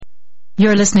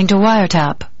You're listening to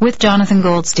Wiretap with Jonathan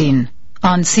Goldstein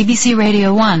on CBC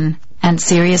Radio 1 and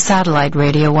Sirius Satellite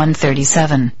Radio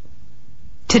 137.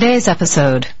 Today's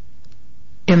episode,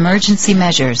 Emergency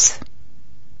Measures.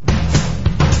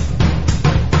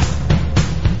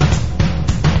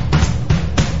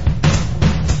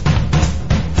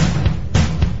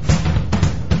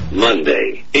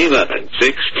 Monday,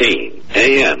 11:16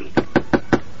 a.m.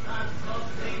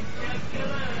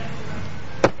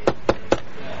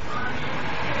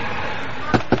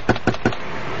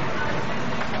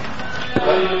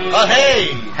 Oh,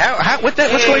 hey! What's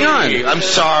going on? I'm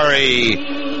sorry.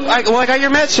 I got your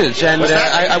message, and let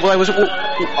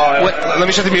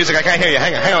me shut the music. I can't hear you.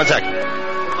 Hang on a sec. Hang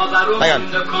on.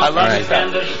 I love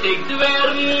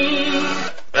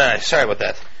you. Sorry about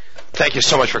that. Thank you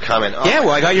so much for coming. Yeah,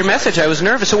 well, I got your message. I was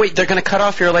nervous. So wait, they're going to cut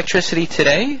off your electricity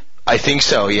today? I think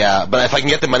so, yeah. But if I can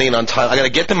get the money in on time, I got to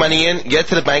get the money in, get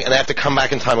to the bank, and I have to come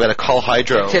back in time. I got to call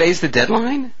Hydro. Today's the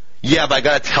deadline? Yeah, but I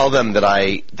got to tell them that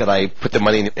I put the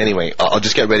money in anyway. I'll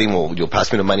just get ready, and you'll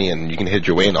pass me the money, and you can head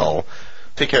your way, and I'll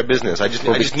take care of business. I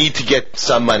just need to get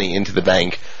some money into the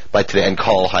bank by today and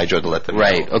call Hydro to let them know.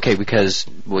 Right, okay, because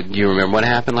do you remember what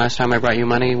happened last time I brought you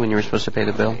money when you were supposed to pay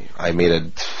the bill? I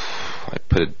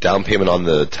put a down payment on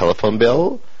the telephone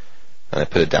bill, and I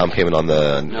put a down payment on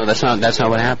the... No, that's not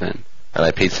what happened. And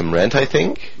I paid some rent, I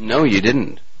think? No, you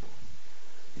didn't.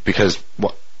 Because,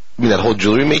 that whole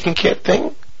jewelry making kit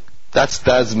thing?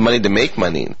 That's money to make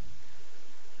money.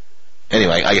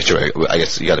 Anyway, I guess you're right. I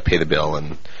guess you got to pay the bill,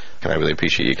 and I really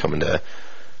appreciate you coming to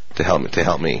help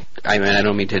me. I mean, I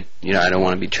don't mean to, I don't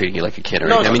want to be treating you like a kid or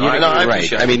anything. You're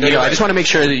right. I mean, I just want to make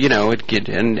sure that,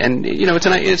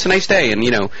 it's a nice day, and,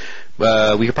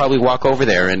 we could probably walk over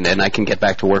there, and I can get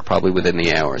back to work probably within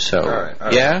the hour, so. All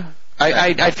right. Yeah?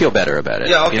 I feel better about it.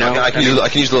 Yeah, okay. I can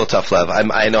use a little tough love.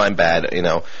 I know I'm bad,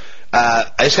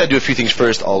 I just got to do a few things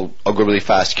first. I'll go really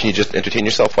fast. Can you just entertain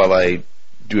yourself while I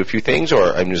do a few things,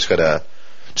 or I'm just want to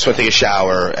take a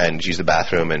shower and use the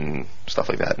bathroom and stuff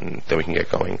like that, and then we can get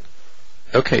going.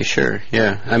 Okay, sure.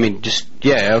 Yeah. I mean,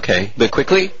 okay. But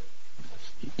quickly?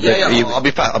 Yeah. I'll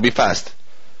be fast.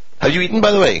 Have you eaten,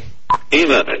 by the way?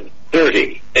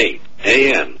 11:38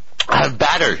 a.m. I have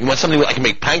batter. You want something I can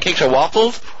make pancakes or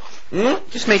waffles?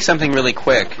 Just make something really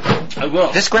quick. I will.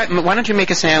 Why don't you make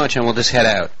a sandwich and we'll just head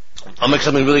out? I'll make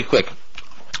something really quick.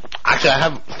 Actually,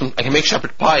 I can make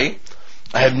shepherd's pie.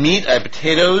 I have meat. I have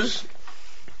potatoes.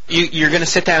 You're going to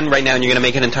sit down right now and you're going to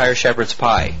make an entire shepherd's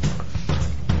pie.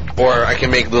 Or I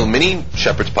can make little mini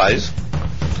shepherd's pies.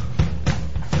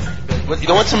 You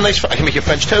don't want some nice... I can make you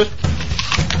French toast?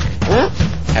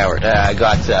 Howard. I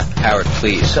got... Howard,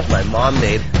 please. Stuff my mom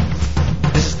made.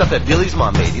 This is stuff that Billy's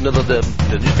mom made.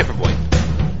 The newspaper boy.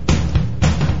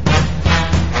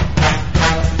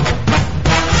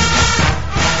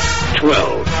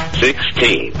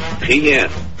 (12:16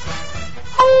 p.m.)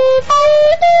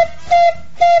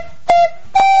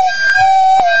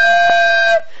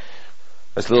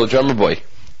 That's the little drummer boy.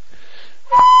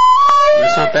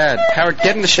 That's not bad. Howard,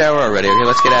 get in the shower already. Okay,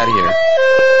 let's get out of here.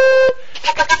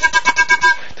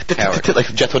 Howard. Like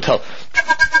the Jets Hotel.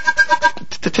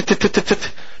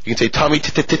 You can say Tommy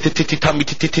Tommy.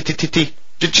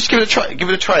 Just give it a try. Give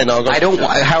it a try, and I'll go. I don't.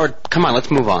 Howard, come on. Let's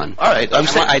move on. All right.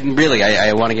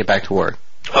 I want to get back to work.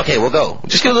 Okay, we'll go.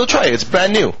 Just give it a little try. It's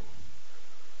brand new.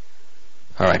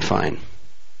 All right, fine.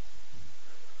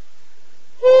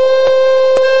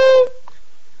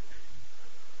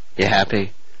 You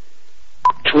happy?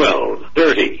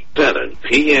 12:37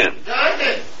 p.m.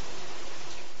 Jonathan!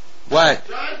 What?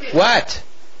 Jonathan! What?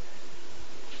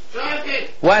 Jonathan!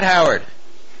 What, Howard?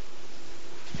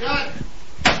 Jonathan,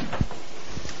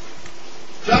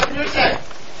 your side.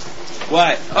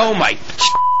 What? Oh my!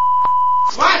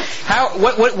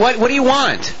 What? What do you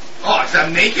want? Oh, it's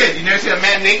I'm naked. You never seen a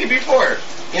man naked before?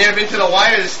 You never been to the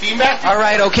wire or the steam bath? All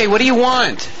right, okay. What do you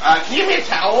want? Can you give me a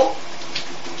towel?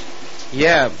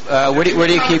 Yeah. Where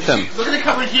do you keep them? Look at the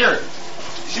cupboard here.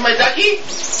 See my ducky?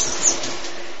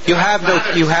 You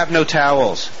have no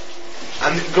towels.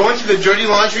 I'm going to the dirty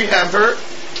laundry hamper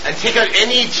and take out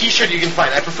any T-shirt you can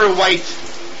find. I prefer white.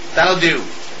 That'll do.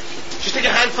 Just take a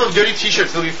handful of dirty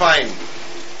T-shirts. They'll be fine.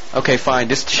 Okay, fine.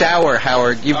 Just shower,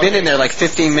 Howard. You've been in there like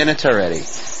 15 minutes already.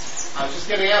 I was just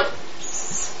getting out.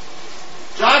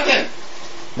 Jonathan!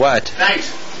 What?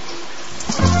 Thanks.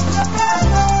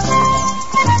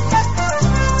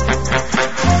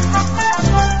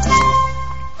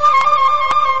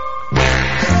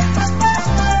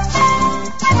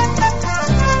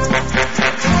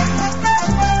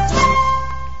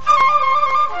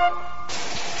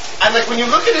 And like when you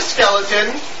look at a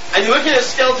skeleton, and you're looking at a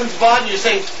skeleton's body, you're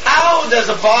saying, how does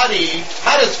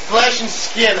flesh and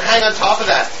skin hang on top of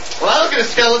that? Well, I look at a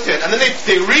skeleton, and then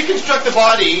they reconstruct the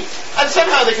body, and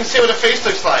somehow they can say what a face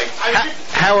looks like.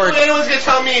 Howard, anyone's going to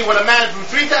tell me what a man from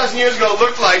 3,000 years ago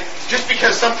looked like just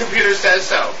because some computer says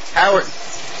so. Howard.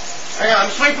 Hang on, I'm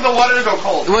just waiting for the water to go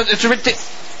cold. Well, it's ridiculous.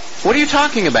 What are you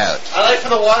talking about? I like for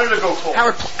the water to go cold.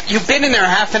 Howard, you've been in there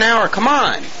half an hour. Come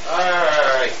on. All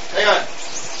right. Hang on.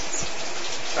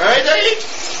 All right, Dougie?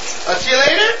 I'll see you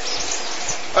later.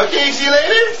 Okay, see you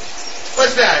later?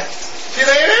 What's that? See you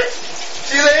later?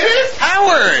 See you later?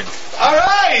 Howard! All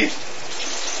right.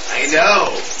 I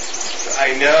know.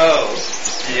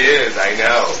 He is, I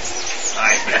know.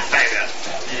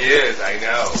 He is, I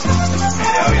know. He's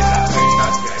not good.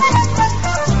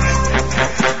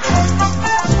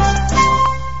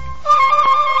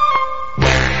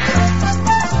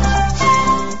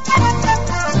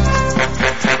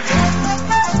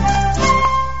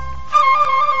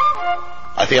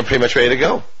 I think I'm pretty much ready to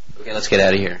go. Okay, let's get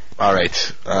out of here. All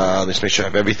right. Let's make sure I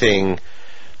have everything.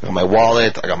 I got my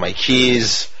wallet. I got my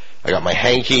keys. I got my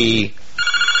hanky.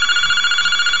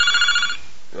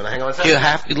 You want to hang on a second? You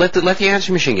have to let the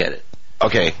answer machine get it.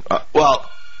 Okay. Well,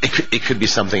 it could be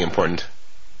something important.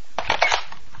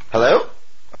 Hello?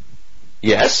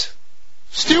 Yes?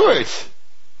 Stuart!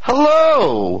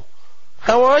 Hello!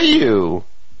 How are you?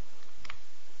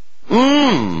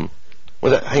 Hang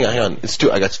on. It's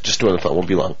Stuart. I got just Stuart on the phone. It won't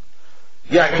be long.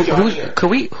 Yeah, I got John here.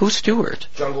 Who's Stuart?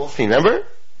 John Goldstein, remember?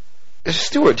 It's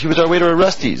Stuart. He was our waiter at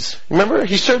Rusty's. Remember?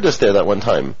 He served us there that one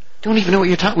time. Don't even know what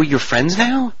you're talking. We're your friends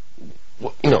now?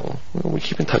 Well, we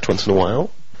keep in touch once in a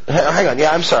while. Hang on.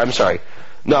 Yeah, I'm sorry.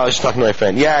 No, I was just talking to my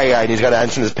friend. Yeah, and he's got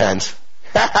ants in his pants.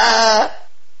 So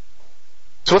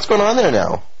what's going on there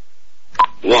now?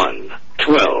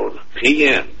 1:12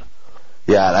 p.m.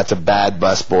 Yeah, that's a bad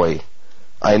busboy.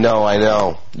 I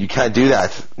know. You can't do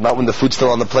that. Not when the food's still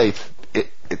on the plate.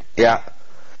 Yeah.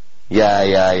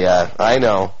 I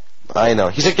know.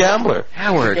 He's a gambler.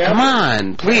 Howard, come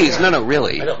on, please. No,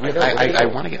 really. I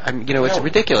want to get. It's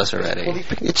ridiculous already.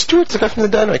 It's Stuart, the guy from the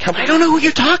diner. I don't know who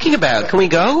you're talking about. Can we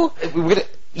go?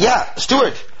 Yeah,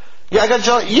 Stuart. Yeah, I got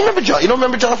John. You remember John? You don't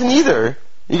remember Jonathan either.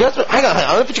 You guys. Hang on. I'm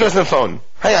gonna put you guys on the phone.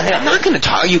 Hang on. I'm not gonna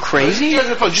talk. Are you crazy? You guys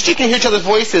on the phone. Just so you can hear each other's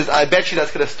voices. I bet you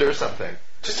that's gonna stir something.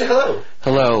 Just say hello.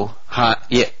 Hello. Hi.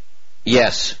 Yeah.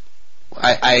 Yes.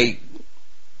 I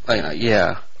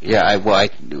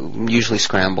usually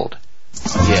scrambled.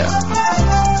 Yeah.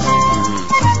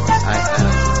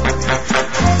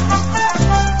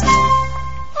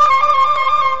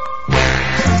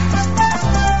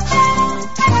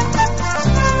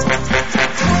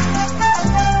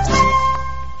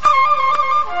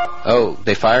 Oh,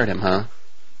 they fired him, huh?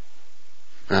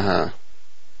 Uh-huh.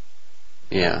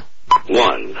 Yeah.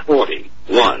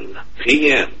 1:41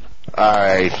 p.m. All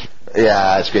right.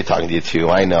 Yeah, it's great talking to you, too.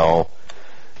 I know.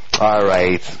 All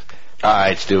right,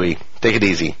 Stewie. Take it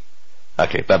easy.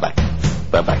 Okay, bye-bye.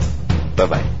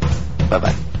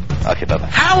 Okay, bye-bye.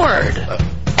 Howard!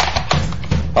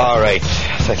 All right.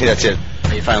 So I think that's it.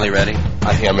 Are you finally ready?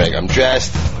 I think I'm ready. I'm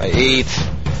dressed. I ate.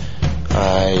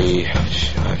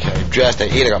 I'm dressed. I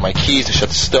ate. I got my keys to shut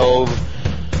the stove.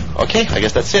 Okay, I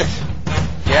guess that's it.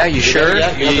 Yeah, you sure?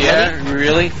 Yeah,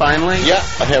 really? Finally? Yeah,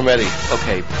 I think I'm ready.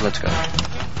 Okay, let's go.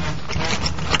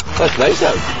 That's nice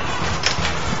out.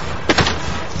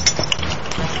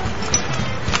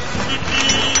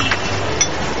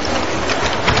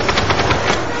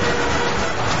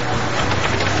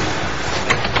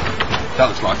 That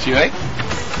looks locked to you, eh?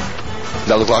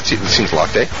 That looks locked to you? It seems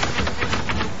locked, eh?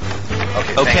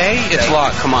 Okay, it's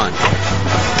locked. Come on.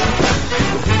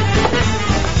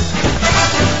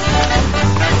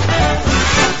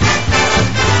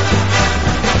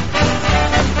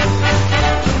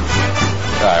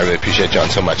 I really appreciate it, John,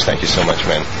 so much. Thank you so much,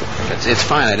 man. It's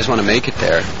fine. I just want to make it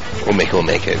there. We'll make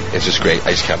it. It's just great.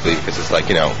 I just can't believe it because it's like,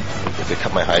 if they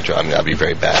cut my hydro, that'd be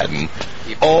very bad. And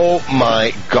oh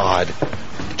my God.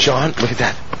 John, look at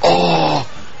that. Oh,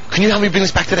 can you help me bring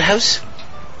this back to the house?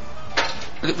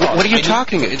 What are you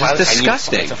talking about? It's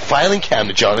disgusting. It's a filing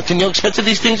cabinet, Jonathan. You know how expensive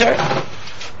these things are?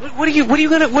 What do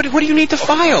you need to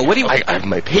file? I have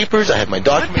my papers. I have my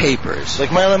documents. What papers?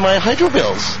 Like my hydro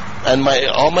bills and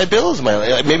all my bills.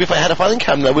 Maybe if I had a filing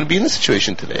cabinet, I wouldn't be in this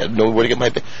situation today. I'd know where to get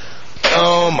my.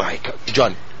 Oh my God,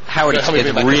 John. Howard, it's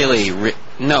really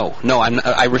no.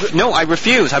 I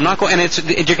refuse. I'm not going. And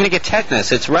you're going to get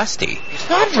tetanus. It's rusty. It's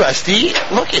not rusty.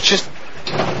 Look, it just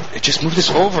moved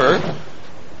this over.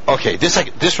 Okay,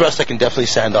 this rust I can definitely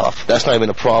sand off. That's not even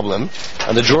a problem.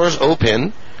 And the drawer's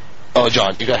open. Oh,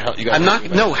 John, you got help.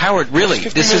 No, Howard, really.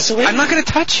 I'm not going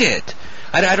to touch it.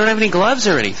 I don't have any gloves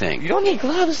or anything. You don't need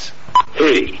gloves.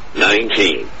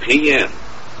 3:19 p.m.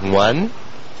 1,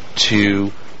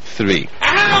 2, 3.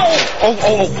 Ow!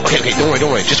 Oh. Okay,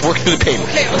 don't worry. Just work through the pain.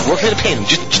 Okay. Work through the pain.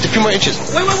 Just a few more inches.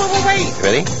 Wait.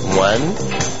 Ready? 1,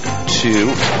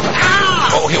 2. Ow!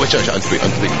 Oh, okay, wait, sorry, on 3. Okay,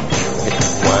 1, 2.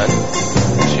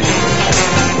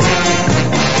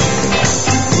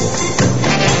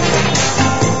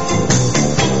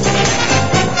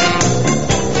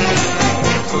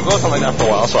 So it goes on like that for a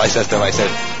while, so I said to him, I said,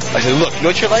 look, you know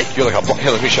what you're like? You're like a block.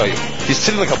 Here, let me show you. He's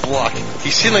sitting like a block.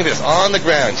 He's sitting like this on the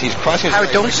ground. He's crossing his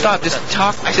Howard, legs. don't stop. Just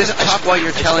talk while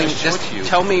you're telling. Just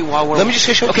tell me while we're. Let me just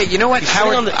show you. Okay, you know what,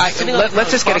 Howard?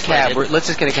 Let's just get a cab. No, Let's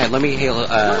just get a cab. Let me hail. I'm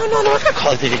not gonna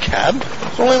call it take a cab.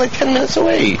 It's only like 10 minutes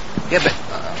away. Yeah, but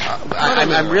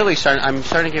I'm really starting. I'm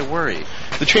starting to get worried.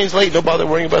 The train's late. Don't bother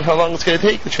worrying about how long it's gonna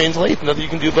take. The train's late. Nothing you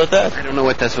can do about that. I don't know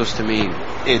what that's supposed to mean.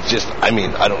 It's just, I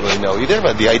don't really know either.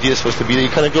 But the idea is supposed to be that you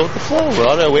kind of go with the flow. We're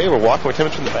on our way. We're walking. We're 10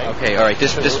 minutes from the bank. Okay, all right.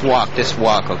 Just walk.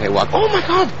 Okay, walk. Oh my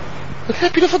God! Look at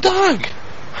that beautiful dog.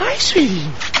 Hi, sweetie.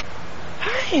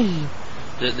 Hi.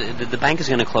 The bank is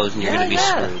going to close and you're going to be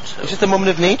screwed. So. It's just a moment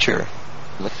of nature.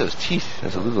 Look at those teeth.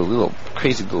 There's a little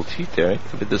crazy little teeth there. I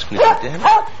bet those can eat down.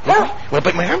 Want to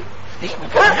bite my arm? Hey,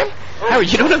 want to bite my arm?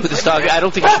 Howard, you don't know who this dog is. I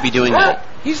don't think you should be doing that.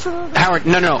 He's Howard,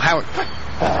 no, Howard.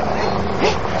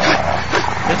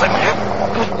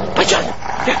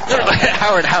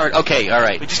 Howard, okay, all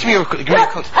right. Just give me a coat.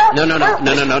 No, don't. Let me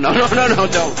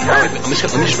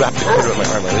just wrap the cord around my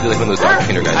arm. I do like one of those dog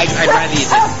cleaner guys. I'd rather you did.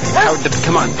 Howard,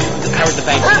 come on. Howard, the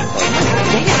bank's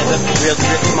real.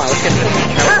 Come on, let's get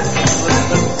this.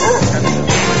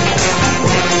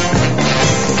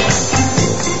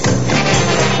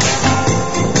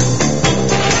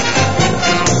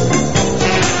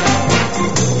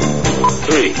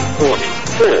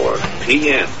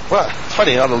 p.m. Well, it's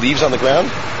funny, all the leaves on the ground.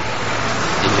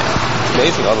 It's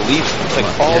amazing, all the leaves. It's like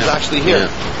fall's actually here.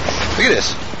 Yeah. Look at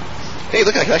this. Hey,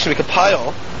 look, I can actually make a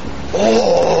pile.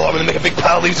 Oh, I'm going to make a big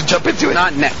pile of leaves and jump into it.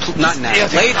 Not now. Yeah,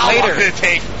 Later.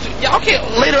 Yeah, okay,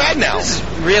 later and now. This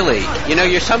is really,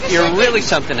 you're really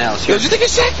something else. Just take a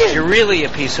second. You're really a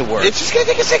piece of work. It's just going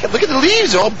to take a second. Look at the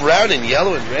leaves. They're all brown and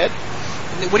yellow and red.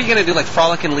 What are you going to do, like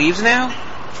frolicking leaves now?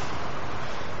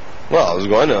 Well, I was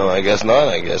going to. I guess not.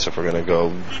 I guess if we're going to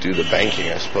go do the banking,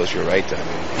 I suppose you're right. I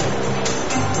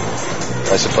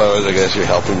guess you're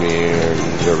helping me,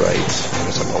 and you're right. I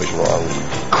guess I'm always wrong.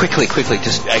 Quickly,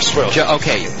 just. I swear.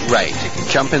 Okay, right.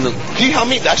 Jump in the. Can you help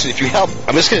me? Actually, if you help,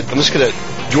 I'm just gonna. Do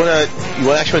you wanna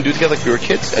actually do it together like we were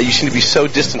kids? You seem to be so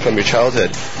distant from your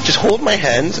childhood. Just hold my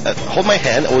hand,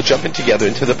 and we'll jump in together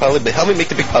into the pile. Help me make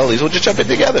the big pile of leaves. We'll just jump in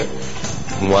together.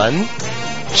 1,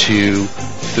 2,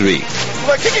 3. Come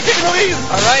on, kick the leaves.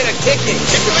 All right, I'm kicking.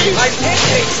 Kick the leaves. I'm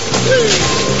kicking.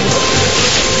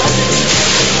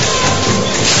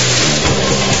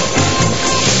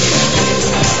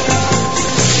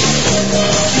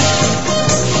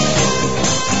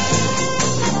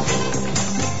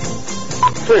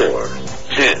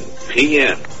 4:10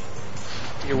 p.m.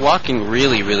 You're walking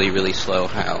really, really, really slow,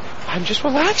 Hal. I'm just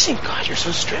relaxing. God, you're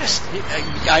so stressed.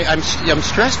 I'm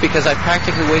stressed because I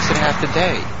practically wasted half the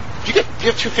day. Do you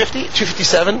have 250?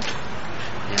 257? Yeah, I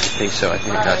think so. I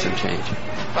think I got some change.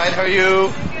 Fine, how are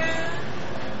you?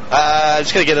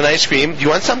 Just gonna get an ice cream. Do you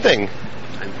want something?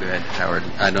 I'm good, Howard.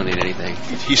 I don't need anything.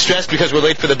 He's stressed because we're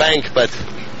late for the bank, but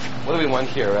what do we want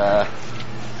here?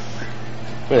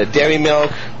 Dairy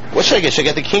milk. What should I get? Should I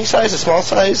get the king size, the small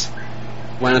size?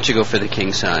 Why don't you go for the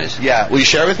king size? Yeah. Will you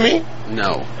share with me?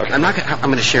 No. Okay. I'm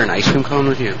going to share an ice cream cone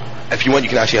with you. If you want, you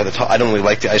can actually have the top. I don't really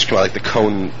like the ice cream. I like the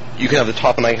cone. You can have the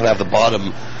top and I can have the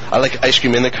bottom. I like ice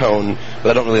cream in the cone,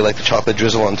 but I don't really like the chocolate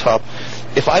drizzle on top.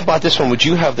 If I bought this one, would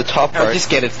you have the top part? Just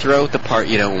get it. Throw out the part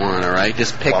you don't want, all right?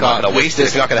 Just pick off. I'm not going to waste it.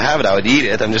 If you're not going to have it, I would eat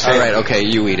it. I'm just saying. All right, okay,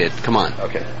 you eat it. Come on.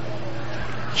 Okay.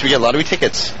 Should we get lottery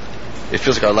tickets? It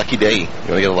feels like our lucky day. You want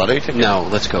to get a lottery ticket? No,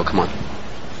 let's go. Come on.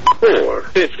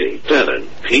 4:57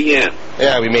 p.m.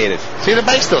 Yeah, we made it. See, the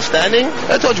bank's still standing?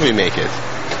 I told you we make it.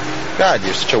 God,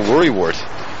 you're such a worrywart.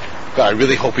 God, I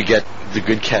really hope we get the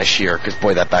good cashier, because,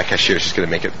 boy, that bad cashier, she's going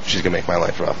to make my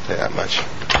life rough, I'll tell you that much.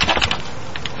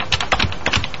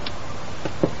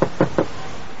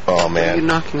 Oh, man. Why are you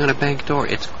knocking on a bank door?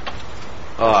 It's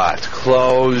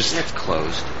closed. It's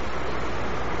closed.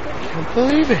 I can't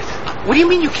believe it. What do you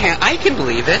mean you can't? I can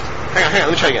believe it. Hang on,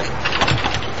 let me try again.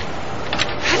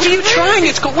 What are you trying?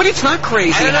 It's not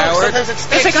crazy, I don't know, Howard. sometimes it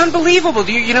sticks. It's like unbelievable.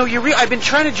 I've been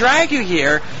trying to drag you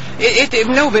here. It's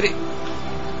not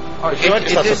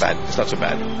so bad. It's not so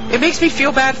bad. It makes me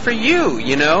feel bad for you.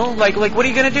 Like what are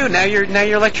you going to do? Now your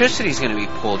electricity's going to be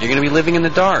pulled. You're going to be living in the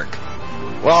dark.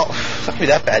 Well, it's not going to be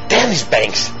that bad. Damn these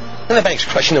banks. And the bank's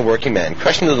crushing the working man,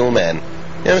 crushing the little man. You know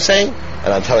what I'm saying?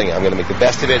 And I'm telling you, I'm going to make the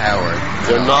best of it. Howard.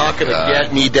 They're not going to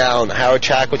get me down. Howard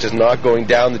Chakwas is not going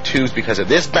down the tubes because of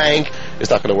this bank.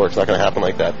 It's not going to work. It's not going to happen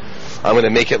like that. I'm going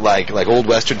to make it like old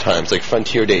Western times, like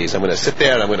frontier days. I'm going to sit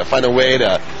there and I'm going to find a way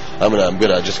to. I'm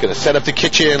going to set up the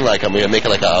kitchen. Like I'm going to make it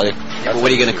like a.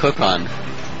 What are you going to cook on?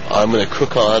 I'm going to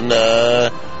cook on.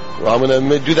 I'm going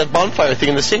to do that bonfire thing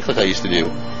in the sink like I used to do.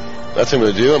 That's what I'm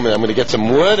going to do. I'm going to get some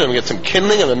wood. I'm going to get some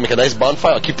kindling. I'm going to make a nice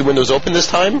bonfire. I'll keep the windows open this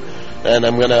time, and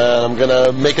I'm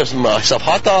gonna make up myself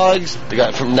hot dogs.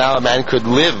 From now, a man could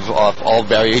live off all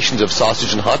variations of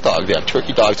sausage and hot dog. They have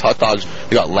turkey dogs, hot dogs.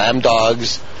 They got lamb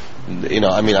dogs. You know,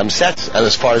 I mean, I'm set. And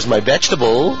as far as my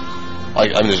vegetable, I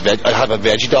have a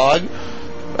veggie dog.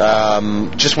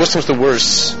 Just which one's the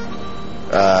worst?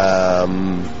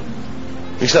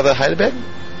 You still have that hide a bed?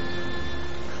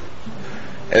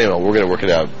 Anyway, we're gonna work it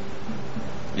out.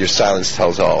 Your silence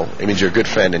tells all. It means you're a good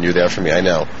friend and you're there for me. I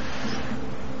know.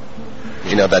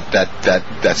 You know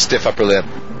that stiff upper lip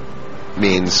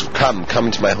means come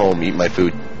into my home, eat my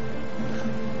food,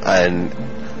 and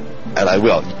I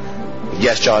will.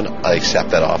 Yes, John, I accept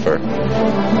that offer.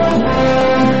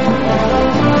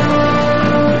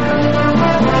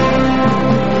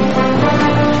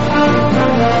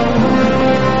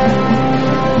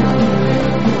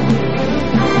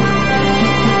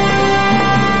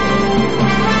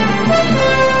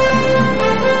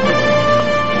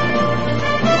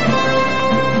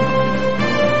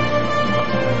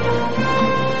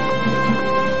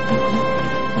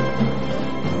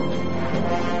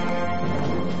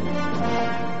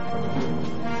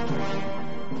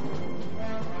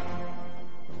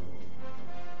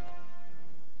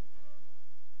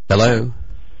 Hello?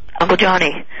 Uncle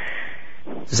Johnny.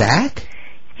 Zach?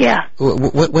 Yeah.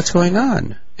 What's going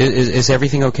on? Is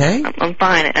everything okay? I'm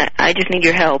fine. I just need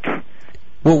your help.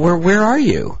 Well, where are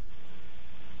you?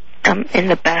 I'm in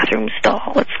the bathroom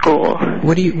stall at school.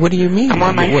 What do you mean? I'm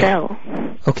on my cell.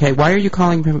 Okay, why are you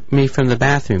calling me from the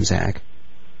bathroom, Zach?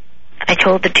 I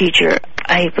told the teacher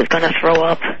I was going to throw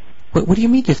up. What do you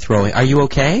mean you're throwing? Are you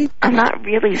okay? I'm not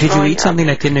really throwing up. Did you eat something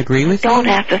that didn't agree with you? Don't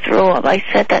have to throw up. I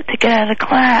said that to get out of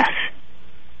class.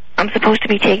 I'm supposed to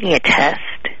be taking a test.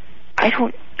 I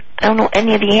don't know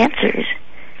any of the answers.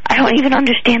 I don't even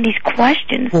understand these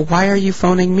questions. Well, why are you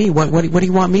phoning me? What do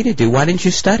you want me to do? Why didn't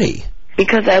you study?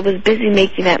 Because I was busy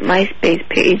making that MySpace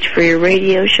page for your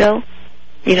radio show.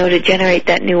 You know, to generate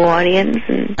that new audience.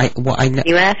 And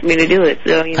you asked me to do it,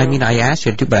 so, you know. I mean, I asked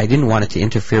you to do it, but I didn't want it to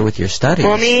interfere with your studies.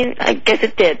 Well, I mean, I guess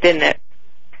it did, didn't it?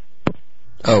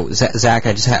 Oh, Zach,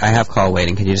 I have call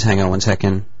waiting. Can you just hang on 1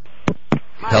 second?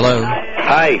 Hello?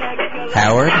 Hi.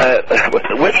 Howard?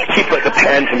 Why do you keep like a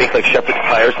pan to make like shepherd's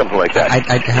pie or something like that?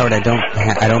 Howard, I don't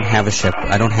have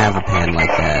a pan like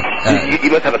that. You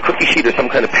must have a cookie sheet or some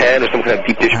kind of pan or some kind of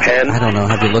deep dish pan. I don't know.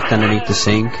 Have you looked underneath the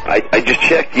sink? I just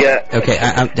checked. Yeah. Okay,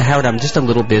 Howard, I'm just a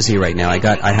little busy right now.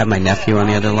 I have my nephew on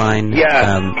the other line.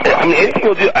 Yeah. I mean, anything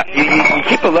will do. You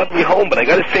keep a lovely home, but I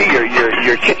got to say,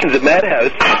 your kitchen's a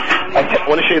madhouse. I just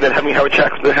want to show you that having Howard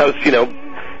Chakwas in the house,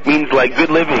 means like good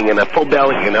living and a full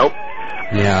belly,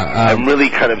 Yeah. I'm really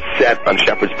kind of set on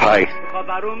shepherd's pie.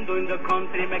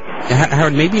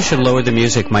 Howard, maybe you should lower the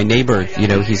music. My neighbor,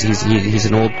 he's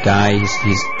an old guy.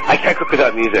 I can't cook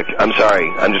without music. I'm sorry.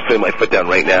 I'm just putting my foot down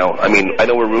right now. I mean, I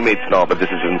know we're roommates and all, but this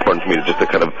is important for me to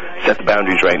kind of set the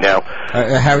boundaries right now.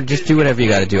 Howard, just do whatever you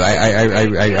got to do.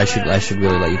 I should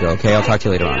really let you go. Okay, I'll talk to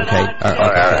you later on. Okay. All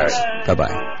right. Bye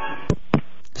bye.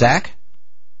 Zach?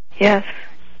 Yes.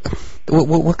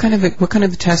 What kind of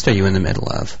a test are you in the middle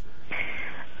of?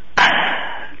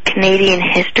 Canadian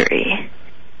history.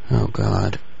 Oh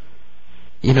God.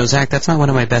 Zach, that's not one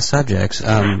of my best subjects.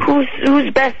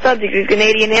 Whose best subject is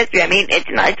Canadian history? I mean,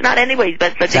 it's not anybody's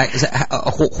best subject. Zach,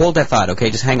 hold that thought, okay?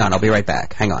 Just hang on. I'll be right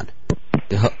back. Hang on.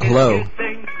 Hello.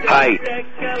 Hi.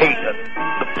 Hey,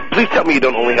 please tell me you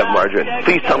don't only have margarine.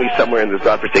 Please tell me somewhere in this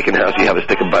godforsaken house you have a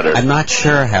stick of butter. I'm not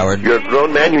sure, Howard. You're a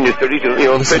grown man. You're in your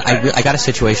 30s. Listen, I got a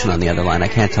situation on the other line. I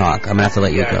can't talk. I'm going to have to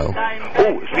let you go.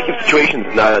 Oh, speaking of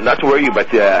situations, not to worry you,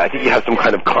 but I think you have some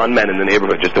kind of con man in the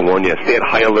neighborhood, just to warn you. Stay at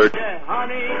high alert.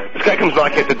 This guy comes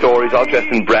knocking at the door. He's all dressed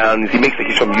in brown. He makes like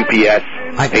he's from UPS.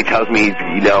 He tells me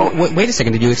he's, Wait a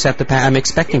second. Did you accept the I'm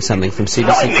expecting something from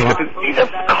CBC Toronto. These are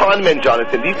con men,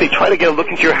 Jonathan. They try to get a look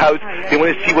into your house. They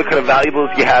want to see what kind of valuables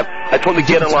you have. I told them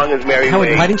to get along as married.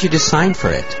 Howard, why didn't you just sign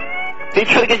for it? They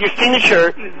try to get your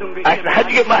signature. How'd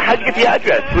you get the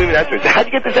address? How'd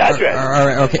you get this address? All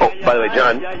right, okay. Oh, by the way,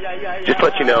 John, just to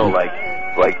let you know, like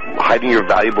hiding your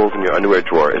valuables in your underwear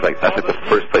drawer is that's the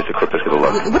first place a crook is going to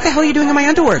look. What the hell are you doing in my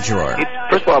underwear drawer?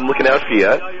 First of all, I'm looking out for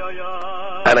you.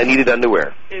 and I needed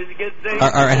underwear. All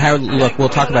right, Howard, look, we'll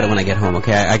talk about it when I get home,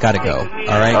 okay? I gotta go. All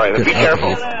right? All right, be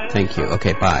careful. Okay, thank you.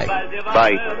 Okay, bye.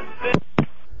 Bye.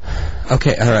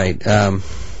 Okay, all right.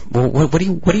 Well, what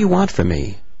do you want from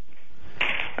me?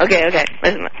 Okay.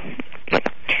 Listen.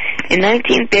 In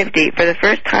 1950, for the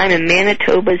first time in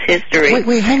Manitoba's history...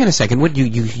 Wait, hang on a second. What,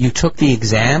 you took the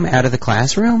exam out of the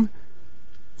classroom?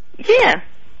 Yeah.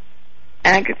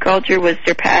 Agriculture was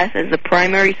surpassed as the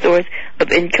primary source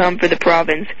of income for the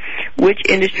province. Which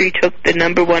industry took the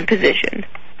 #1 position?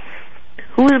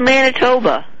 Who is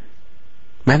Manitoba?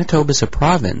 Manitoba's a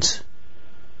province.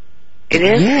 It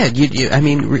is? Yeah,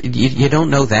 you don't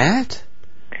know that?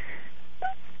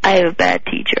 I have a bad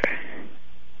teacher.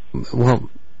 Well,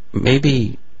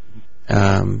 maybe,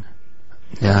 I'm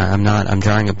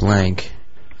drawing a blank.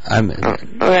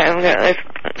 Let's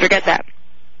forget that.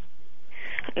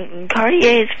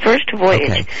 Cartier's first voyage.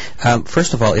 Okay.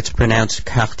 First of all, it's pronounced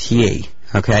Cartier.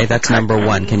 Okay, that's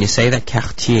 #1. Can you say that?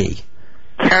 Cartier.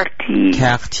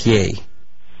 Cartier.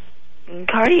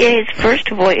 Cartier's first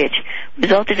voyage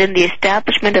resulted in the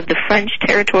establishment of the French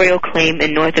territorial claim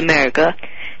in North America.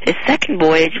 His second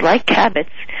voyage, like Cabot's,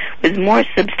 was more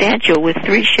substantial with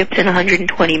 3 ships and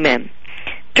 120 men.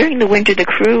 During the winter, the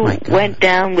crew went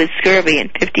down with scurvy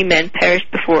and 50 men perished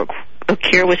before a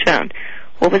cure was found.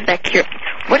 What was that cure?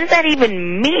 What does that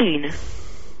even mean?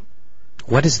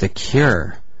 What is the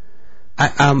cure?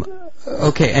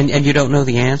 Okay, and you don't know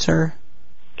the answer?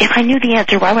 If I knew the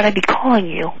answer, why would I be calling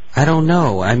you? I don't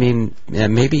know. I mean,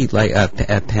 maybe like a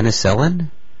penicillin?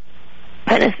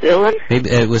 Penicillin? Maybe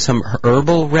it was some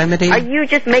herbal remedy? Are you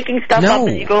just making stuff up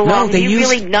as you go along? Do you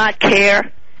really not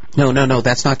care? No,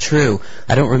 that's not true.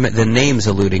 I don't remember, the name's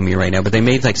eluding me right now, but they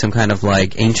made like some kind of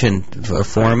like ancient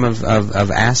form of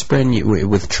aspirin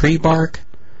with tree bark?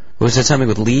 Was it something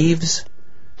with leaves?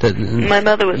 My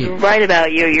mother was right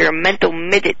about you. You're a mental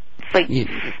midget. It's like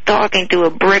stalking to a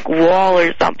brick wall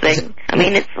or something. I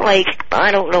mean, it's like,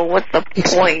 I don't know, what's the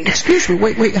point? Excuse me,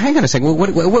 wait, hang on a second.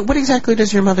 What exactly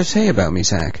does your mother say about me,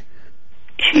 Zach?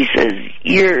 She says,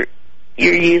 you're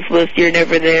useless, you're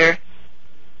never there.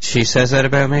 She says that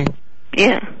about me?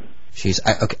 Yeah.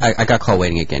 I got call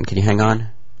waiting again. Can you hang on?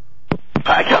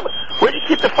 Where'd you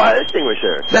keep the fire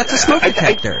extinguisher? That's a smoke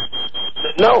detector.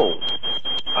 No.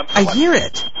 I hear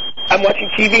it. I'm watching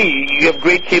TV. You have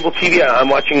great cable TV. I'm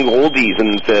watching oldies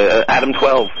and Adam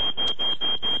 12.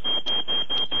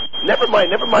 Never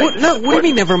mind. What do you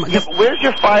mean never mind? Where's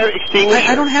your fire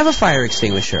extinguisher? I don't have a fire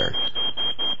extinguisher.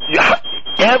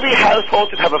 Every household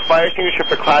should have a fire extinguisher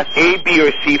for Class A, B,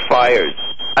 or C fires.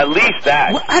 At least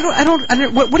that.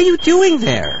 What are you doing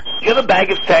there? Do you have a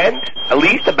bag of sand? At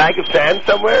least a bag of sand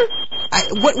somewhere?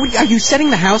 Are you setting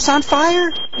the house on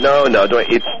fire? No, don't.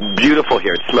 It's beautiful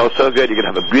here. It smells so good. You're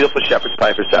going to have a beautiful shepherd's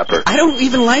pie for supper. I don't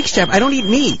even like shepherd. I don't eat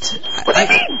meat. What do you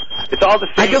mean? It's all the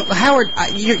same. Howard,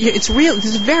 it's real. This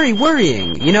is very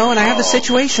worrying, and I have the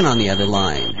situation on the other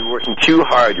line. You're working too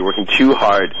hard. You're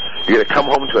going to come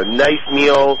home to a nice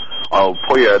meal. I'll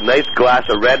pour you a nice glass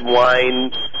of red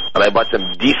wine, and I bought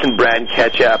some decent brand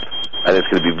ketchup, and it's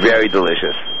going to be very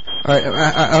delicious. All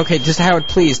right, okay, just Howard,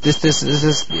 please, this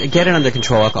get it under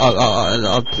control.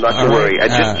 I'll not to worry.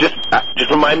 Just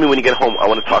remind me when you get home. I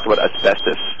want to talk about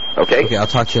asbestos. Okay? Okay, I'll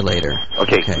talk to you later.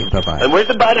 Okay, bye-bye. And where's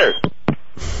the butter?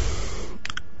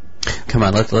 Come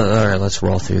on, let's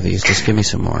roll through these. Just give me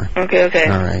some more. Okay.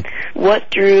 All right. What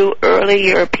drew early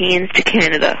Europeans to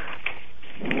Canada?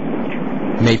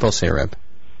 Maple syrup.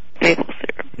 Maple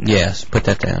syrup. Yes, put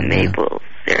that down. Maple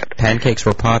syrup. Pancakes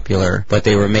were popular, but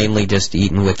they were mainly just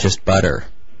eaten with just butter.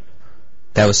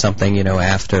 That was something,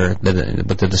 after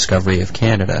the discovery of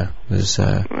Canada was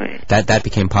right. that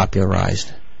became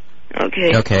popularized.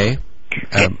 Okay. Okay.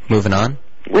 Moving on.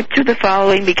 Which of the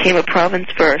following became a province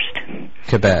first?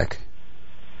 Quebec.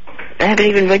 I haven't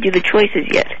even read you the choices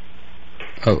yet.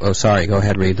 Oh, sorry. Go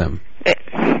ahead, read them.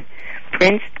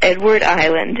 Prince Edward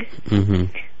Island,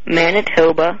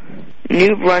 Manitoba,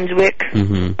 New Brunswick,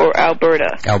 or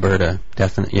Alberta? Alberta.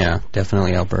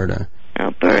 Definitely Alberta.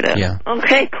 Alberta. Yeah.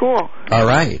 Okay, cool. All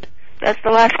right. That's the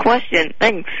last question.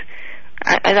 Thanks.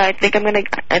 I think I'm gonna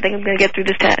get through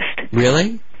this test.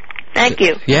 Really? Thank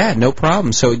you. Yeah, no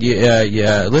problem. So,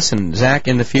 listen, Zach,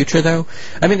 in the future, though,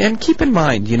 and keep in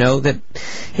mind, that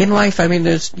in life,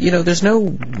 there's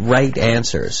no right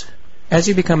answers. As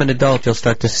you become an adult, you'll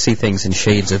start to see things in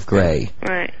shades of gray.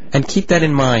 Right. And keep that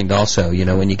in mind also,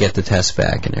 when you get the test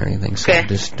back and everything. So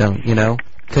just don't,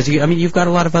 because you've got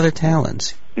a lot of other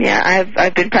talents. Yeah,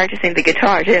 I've been practicing the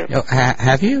guitar, too. Oh,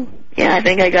 have you? Yeah, I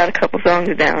think I got a couple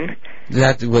songs down.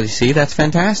 See, that's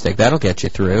fantastic. That'll get you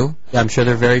through. I'm sure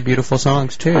they're very beautiful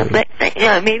songs too.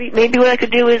 Maybe what I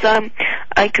could do is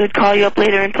I could call you up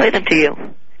later and play them to you.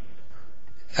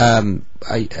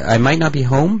 I might not be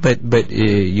home, but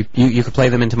you could play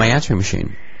them into my answering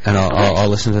machine, and I'll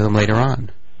listen to them later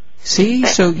on. See,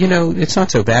 so it's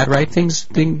not so bad, right? Things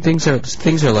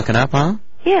are looking up, huh?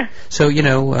 Yeah. So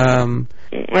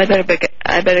I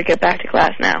better get back to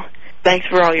class now. Thanks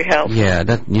for all your help. Yeah,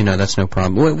 that's no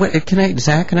problem.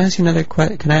 Zach? Can I ask you another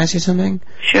question? Can I ask you something?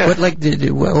 Sure. What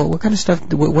kind of stuff?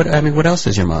 What else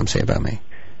does your mom say about me?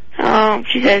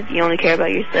 She says you only care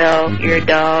about yourself. You're a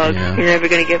dog. Yeah. You're never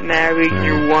gonna get married. Right.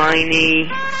 You're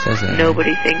whiny. Says that.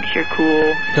 Nobody thinks you're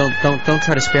cool. Don't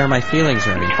try to spare my feelings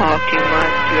or anything. Talk too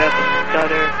much. You have a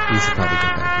stutter. You should probably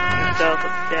get back to class.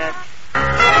 Self-obsessed.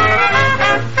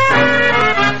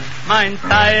 Mein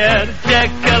Teier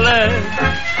Checkele,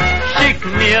 schick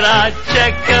mir a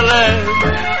Checkele,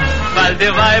 weil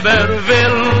die Weiber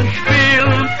will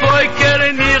spielen Poker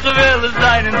und ich will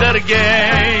sein in der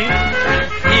Game.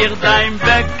 Hier dein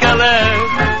Bäckele,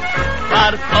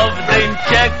 wart auf den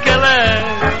Checkele,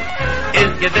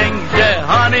 ist gedenkte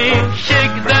Honey,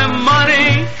 schick dem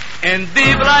Money, und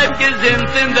die bleibt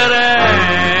gesinnt in der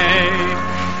Reihe.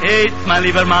 Jetzt, mein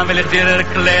lieber Mann, will ich dir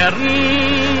erklären,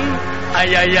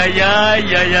 ay, ay, ay,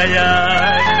 ay, ay, ay,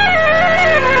 ay.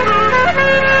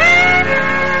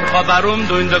 Doch warum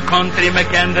du in der Country me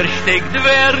Kinder steckt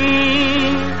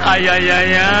werden? Ay, ay,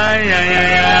 ay, ay, ay,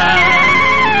 ay, ay.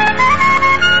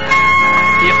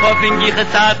 Ich hoffe in die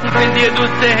Taten von dir du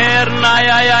zu hören,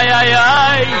 ay, ay, ay, ay,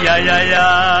 ay, ay, ay,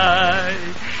 ay.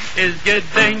 Es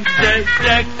gedenkte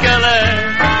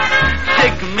Checkele,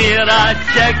 schick mir a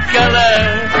Checkele,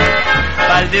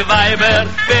 weil die Weiber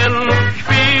will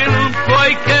spielen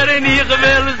Poker und ich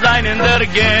will sein in der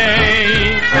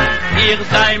Game. Ich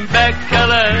sein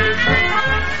Bäckele,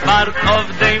 wart auf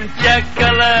dem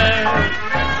Checkele,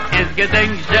 es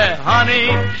gedenkte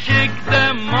Honey, schick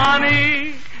dem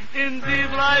Money, und sie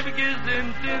bleibt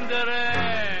gesinnt in der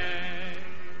Reihe.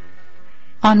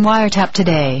 On Wiretap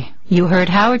today, you heard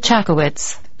Howard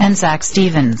Chakowitz and Zach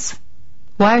Stevens.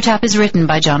 Wiretap is written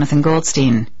by Jonathan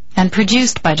Goldstein and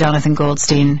produced by Jonathan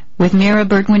Goldstein with Mira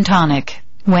Burt-Wintonic,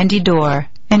 Wendy Dorr,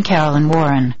 and Carolyn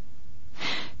Warren.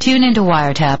 Tune into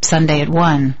Wiretap Sunday at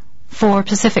 1, 4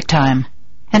 Pacific Time,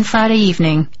 and Friday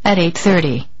evening at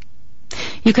 8:30.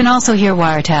 You can also hear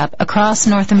Wiretap across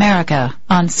North America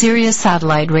on Sirius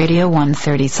Satellite Radio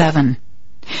 137.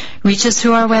 Reach us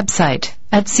through our website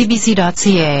at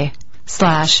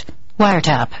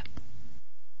cbc.ca/wiretap.